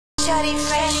Shawty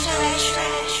fresh, fresh,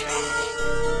 fresh.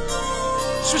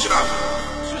 Switch it up.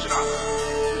 Switch it up.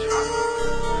 Switch it up.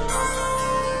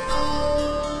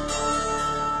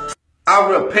 I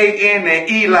rep Peyton and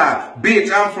Eli.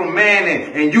 Bitch, I'm from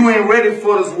Manning. And you ain't ready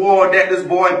for this war that this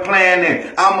boy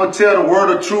planning. I'ma tell the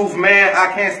world the truth, man.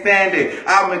 I can't stand it.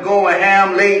 I've been going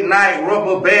ham late night,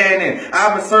 rubber banding.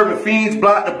 I've been serving fiends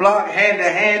block to block, hand to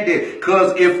handed.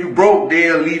 Cause if you broke,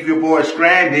 they'll leave your boy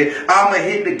stranded. I'ma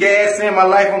hit the gas in my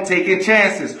life, I'm taking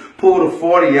chances. Pull the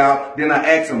 40 out, then I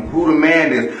ask him who the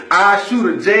man is. I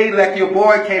shoot a J like your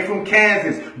boy came from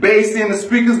Kansas. Bass in the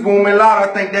speakers booming loud,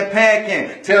 I think that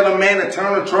packing. Tell the man to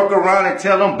turn the truck around and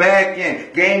tell him back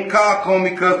in. Game cock on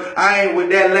me cause I ain't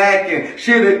with that lacking.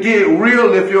 Shit'll get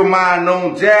real if your mind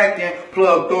on jacking.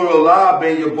 Plug through the lob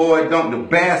and your boy dump the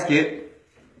basket.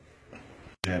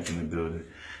 Champ in the building.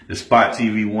 The Spot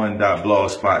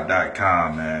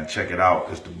TV1.blogspot.com, man. Check it out.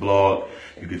 It's the blog.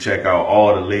 You can check out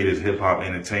all the latest hip-hop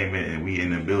entertainment, and we in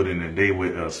the building today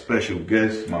with a special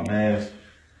guest, my man.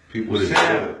 People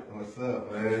Champ. What's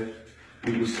up, man?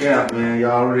 People Champ, man.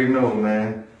 Y'all already know,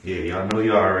 man. Yeah, y'all know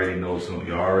y'all already know. So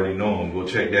y'all already know him. Go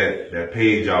check that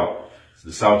page out. It's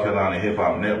the South Carolina Hip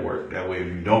Hop Network. That way, if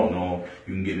you don't know him,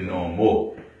 you can get to know him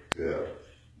more. Yeah.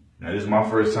 Now, this is my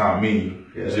first time meeting you.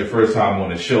 Yeah. It's your first time on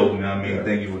the show, you know what I mean? Yeah.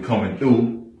 Thank you for coming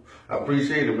through. I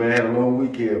appreciate it, man. Had a long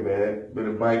weekend, man. Been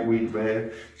a bike week,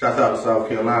 man. Shouts out to South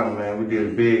Carolina, man. We did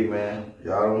it big, man.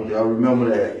 Y'all remember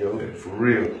that, yo. For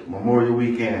real. Memorial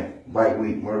weekend, bike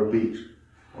week, Myrtle Beach.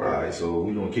 All right, so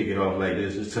we're gonna kick it off like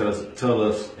this. Just tell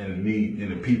us and me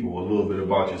and the people a little bit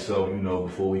about yourself, you know,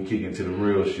 before we kick into the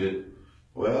real shit.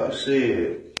 Well,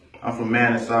 shit. I'm from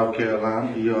Manning, South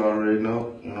Carolina. You already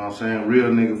know. You know what I'm saying?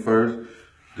 Real nigga first.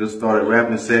 Just started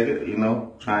rapping second, you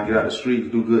know. Trying to get out the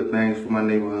streets, do good things for my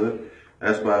neighborhood.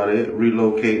 That's about it.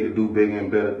 Relocate to do bigger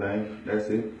and better things. That's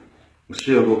it.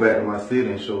 Still go back to my city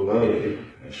and show love. Yeah.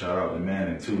 And shout out to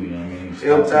Manning too, you know what I mean?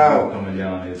 L-Town coming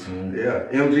down here soon. Yeah.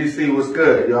 MGC was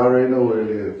good. You already know what it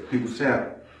is. People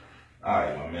Champ.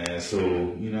 Alright, my man. So,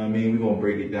 you know what I mean? We're gonna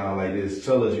break it down like this.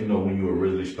 Tell us, you know, when you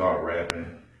originally start rapping.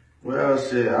 Well,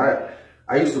 shit, I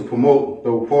used to promote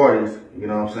those parties, you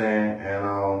know what I'm saying? And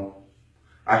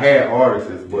I had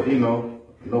artists, but you know,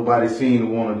 nobody seemed to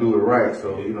want to do it right.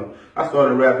 So, you know, I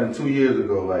started rapping 2 years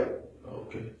ago, like,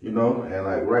 okay, you know, and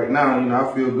like right now, you know,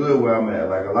 I feel good where I'm at.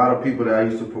 Like a lot of people that I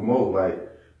used to promote, like,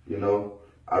 you know,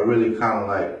 I really kind of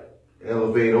like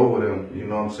elevate over them, you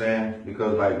know what I'm saying?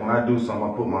 Because like when I do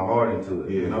something, I put my heart into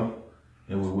it, you know?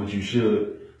 And what you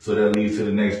should. So that leads to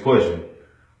the next question.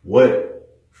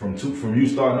 From you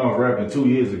starting off rapping 2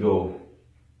 years ago,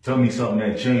 tell me something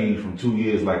that changed from 2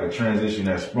 years, like a transition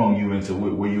that sprung you into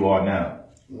where you are now.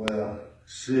 Well,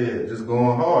 shit, just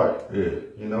going hard. Yeah.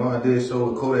 You know, I did a show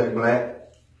with Kodak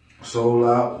Black, sold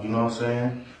out, you know what I'm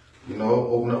saying? You know,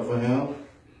 open up for him.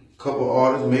 Couple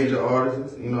artists, major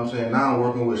artists, you know what I'm saying? Now I'm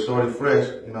working with Shorty Fresh,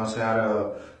 you know what I'm saying, out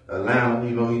of Atlanta.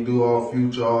 You know, he do all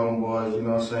Future, all them boys, you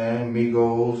know what I'm saying?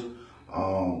 Migos,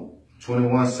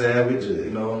 21 Savage,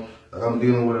 you know. Like I'm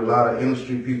dealing with a lot of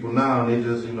industry people now, and they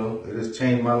just, you know, it just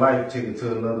changed my life, take it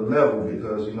to another level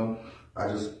because, you know,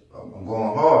 I'm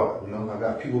going hard, you know. I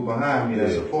got people behind me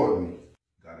that support me.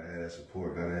 Gotta have that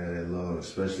support, gotta have that love,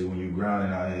 especially when you're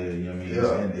grinding out here, you know what I mean?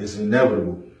 Yeah. It's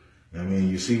inevitable. I mean,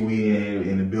 you see we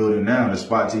in the building now, the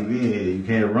Spot TV in here, you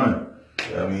can't run.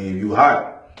 I mean, you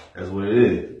hot, that's what it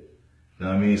is. You know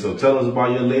what I mean? So tell us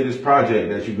about your latest project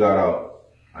that you got out.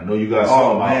 I know you got something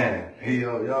out. Oh man, hey,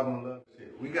 yo, y'all gonna love it.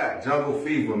 We got Jungle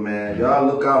Fever, man. Y'all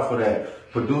look out for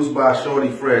that. Produced by Shorty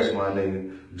Fresh, my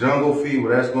nigga. Jungle Fever,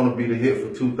 that's gonna be the hit for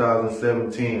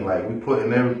 2017. Like, we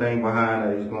putting everything behind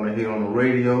that. It's gonna hit on the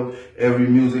radio, every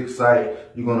music site.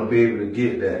 You're gonna be able to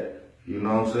get that. You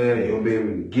know what I'm saying? You're gonna be able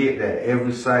to get that.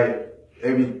 Every site,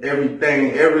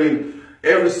 everything,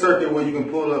 every circuit where you can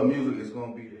pull up music is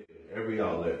gonna be there. Every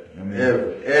outlet. I mean,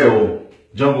 every. So,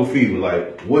 Jungle Fever,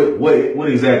 like, what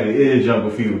exactly is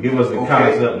Jungle Fever? Give us the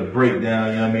concept, the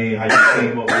breakdown, you know what I mean? How you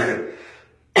came up with it.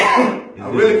 I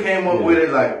really came up with it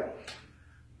like,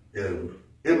 it's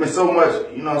been so much,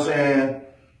 you know what I'm saying?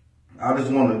 I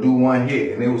just wanted to do one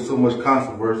hit, and there was so much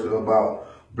controversy about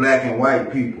black and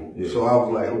white people. Yeah. So I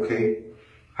was like, okay,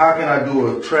 how can I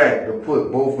do a track to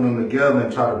put both of them together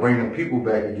and try to bring the people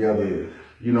back together? Yeah.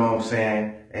 You know what I'm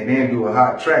saying? And then do a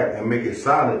hot track and make it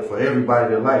solid for everybody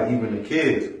to like, even the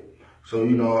kids. So,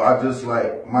 you know, I just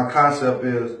like, my concept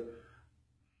is,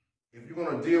 if you're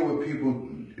going to deal with people,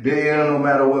 they no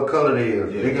matter what color they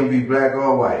is. Yeah. They can be black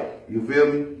or white. You feel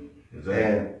me? Exactly.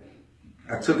 And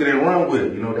I took it and run with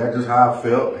it. You know, that's just how I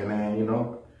felt. And then, you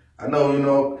know, I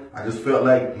just felt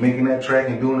like making that track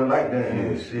and doing it like that.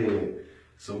 And shit.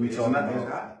 So we talking about it's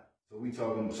hot. So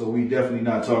we definitely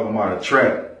not talking about a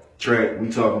track. We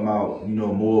talking about, you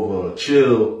know, more of a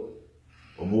chill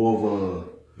or more of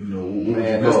a, you know,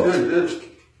 what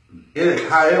it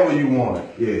however you want it.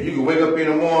 Yeah. You can wake up in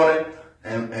the morning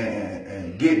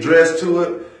and get dressed to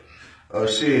it.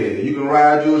 Shit, you can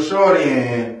ride you a shorty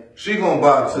and she gonna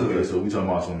box to it. So we talking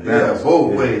about some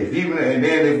both ways. Even and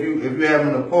then if you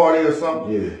having a party or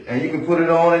something, and you can put it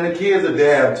on and the kids will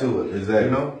dab to it. Exactly.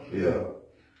 You know? Yeah.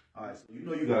 All right. So you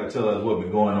know you gotta tell us what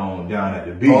been going on down at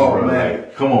the beach, bro. Man.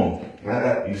 Like, come on.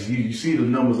 You see the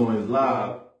numbers on his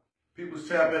live. PPLS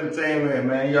Champ Entertainment,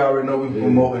 man. You already know we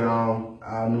promoting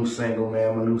our new single,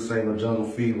 man. My new single, Jungle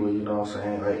Fever. You know what I'm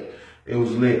saying? Like, it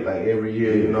was lit. Like every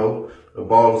year, you know, the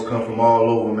ballers come from all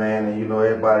over, man, and you know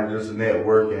everybody just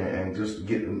network and just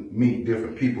get to meet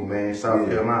different people, man. In South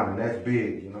Carolina, and that's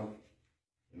big, you know.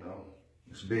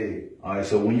 It's big. All right.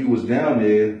 So when you was down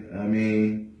there, I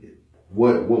mean,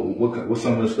 what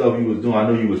some of the stuff you was doing? I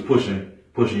know you was pushing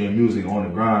your music on the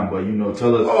grind, but you know,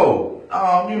 tell us.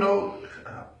 You know,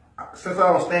 since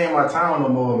I don't stay in my town no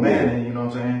more, man, you know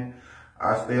what I'm saying?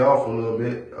 I stay off a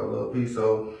little piece,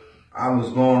 so I was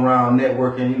going around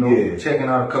networking, you know, checking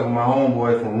out a couple of my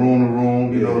homeboys from room to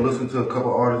room, you know, listening to a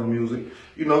couple of artists' music,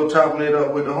 you know, chopping it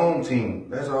up with the home team.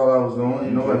 That's all I was doing,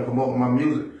 you know, and promoting my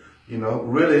music. You know,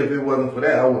 really, if it wasn't for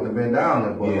that, I wouldn't have been down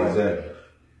there. But exactly.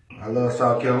 I love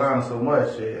South Carolina so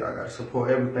much. Shit, I got to support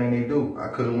everything they do. I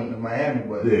could have went to Miami,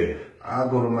 but I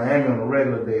go to Miami on a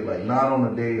regular day, like not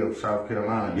on the day of South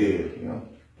Carolina. You know,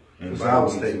 it's our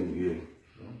state.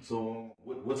 So,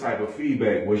 what type of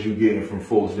feedback was you getting from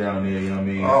folks down there? You know what I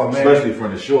mean? Oh, man. Especially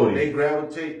from the shorty. They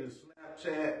gravitate to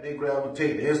Snapchat. They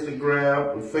gravitate to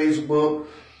Instagram, to Facebook.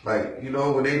 Like, you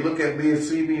know, when they look at me and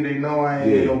see me, they know I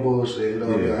ain't no bullshit. You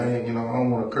know, I ain't, you know, I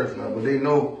don't want to curse now, but they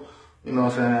know, you know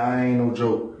what I'm saying, I ain't no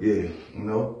joke. You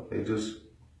know,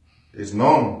 it's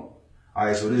normal. All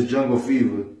right, so this Jungle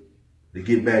Fever, to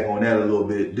get back on that a little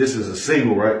bit, this is a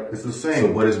single, right? It's a single.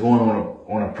 So, but it's going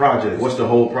on a project. What's the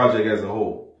whole project as a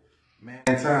whole? Man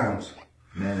in Times.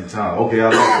 Man in Times. Okay, I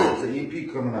like it. It's an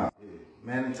EP coming out.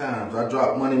 Man in Times. I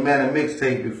dropped Money Man and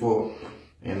mixtape before,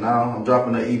 and now I'm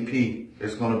dropping an EP.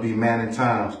 It's gonna be Man in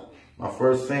Times. My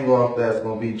first single off that's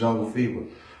gonna be Jungle Fever,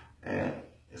 and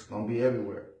it's gonna be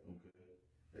everywhere.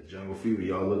 That Jungle Fever,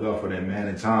 y'all look out for that Man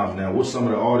in Times. Now, what's some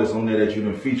of the artists on there that you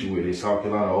done feature with? They South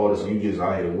Carolina artists, and you just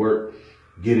out here to work,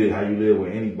 get it how you live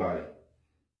with anybody.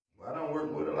 Well, I don't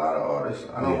work with a lot of artists.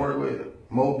 I don't work with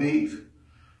Mo Beats.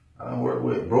 I don't work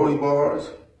with Brody Bars.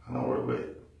 I don't work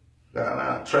with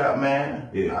Trap Man.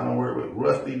 I don't work with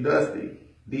Rusty Dusty,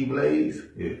 D Blaze.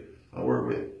 I work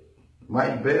with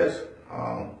Mike Best.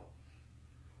 I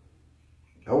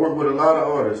work with a lot of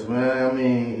artists, man. I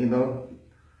mean, you know,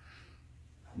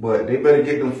 but they better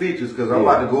get them features because I'm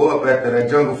about to go up after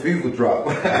that Jungle Fever drop.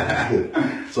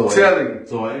 So tell you.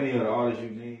 So any of the artists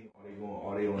you name,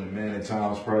 are they on the Man in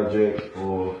Times project,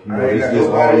 or you know, I ain't got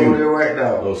nobody over there right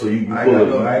now. Oh, so you I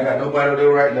ain't got nobody over there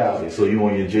right now. So you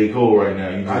on your J. Cole right now?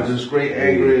 I just straight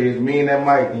angry. It's me and that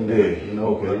Mike in there, you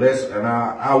know. And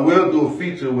I will do a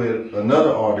feature with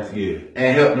another artist,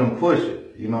 and help them push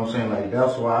it. You know what I'm saying? Like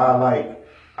that's why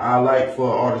I like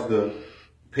for artists to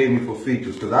pay me for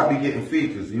features, because I be getting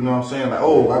features. You know what I'm saying? Like,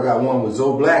 oh, I got one with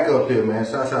Zoe Black up here, man.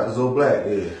 Shouts out to Zoe Black.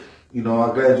 You know,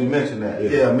 I'm glad you mentioned that.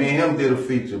 Me and him did a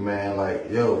feature, man. Like,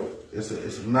 yo, it's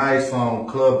a nice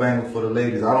club banger for the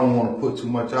ladies. I don't want to put too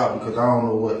much out because I don't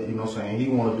know what, you know what I'm saying, he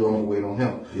want to do. I'm going to wait on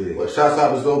him. But shouts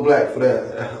out to Zoe Black for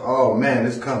that. Oh, man,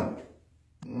 it's coming.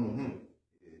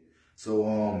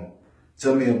 So,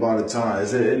 tell me about a time.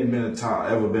 Has there ever been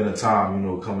a time, you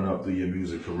know, coming up through your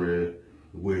music career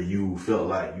where you felt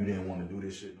like you didn't want to do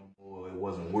this shit no more, it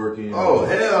wasn't working? Oh,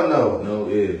 hell no. No,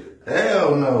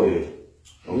 Hell no.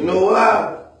 You know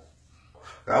why?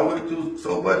 I went through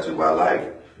so much in my life.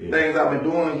 Things I've been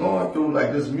doing and going through,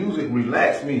 like this music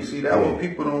relaxed me. See, that's what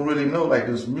people don't really know. Like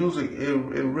this music,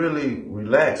 it really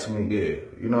relaxed me.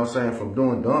 You know what I'm saying? From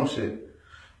doing dumb shit.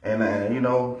 And, you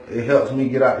know, it helps me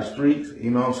get out the streets,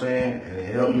 you know what I'm saying? And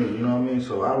it helped me, you know what I mean?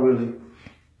 So I really,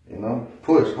 you know,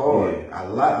 push hard. I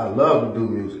love to do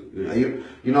music.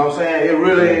 You know what I'm saying? It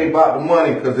really ain't about the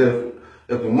money, because if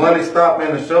the money stop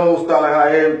and the show start, like how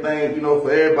everything, you know,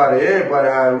 for everybody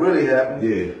how it really happened.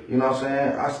 You know what I'm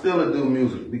saying? I still do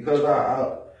music because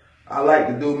I like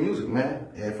to do music, man.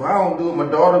 And if I don't do it, my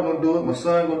daughter gonna do it, my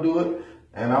son gonna do it,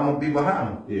 and I'm gonna be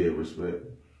behind him. Respect.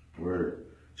 Word.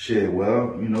 Shit,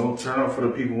 well, you know, turn up for the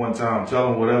people one time.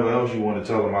 Tell them whatever else you want to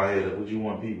tell them out here. What you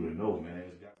want people to know, man.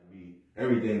 It's got to be,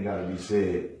 everything got to be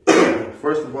said.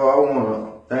 First of all, I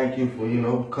want to thank you for, you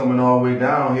know, coming all the way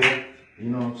down here. You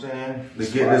know what I'm saying? To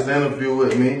get this interview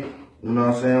with me. You know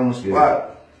what I'm saying? On the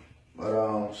spot.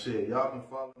 But shit, y'all can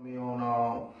follow me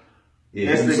on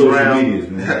social Instagram. medias,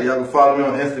 man. Y'all can follow me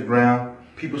on Instagram,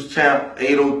 People's Champ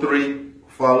 803.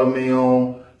 Follow me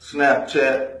on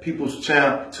Snapchat, People's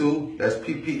Champ 2. That's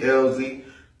PPLZ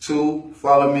 2.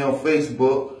 Follow me on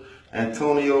Facebook,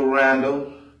 Antonio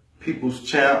Randall, People's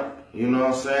Champ. You know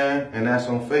what I'm saying? And that's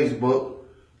on Facebook.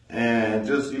 And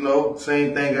just, you know,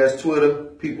 same thing as Twitter,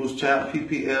 People's Champ,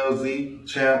 PPLZ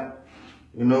Champ.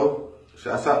 You know,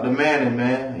 shouts out to Manny,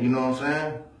 man. You know what I'm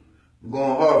saying? I'm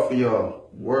going hard for y'all.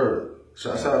 Word.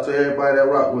 Shouts out to everybody that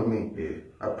rock with me. Yeah.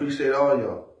 I appreciate all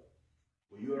y'all.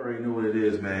 Well, you already know what it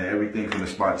is, man. Everything from the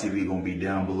Spot TV gonna be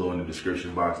down below in the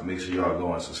description box. Make sure y'all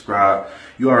go and subscribe.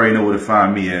 You already know where to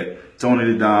find me at. Tony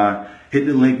the Don. Hit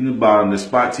the link in the bottom,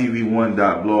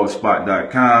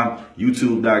 thespottv1.blogspot.com,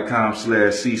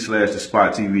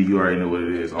 youtube.com/c/thespottv. You already know what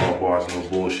it is. All bars, no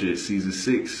bullshit. Season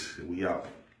 6. We out.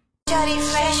 Dirty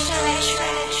fresh, fresh,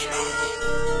 fresh.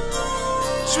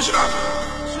 Switch it up.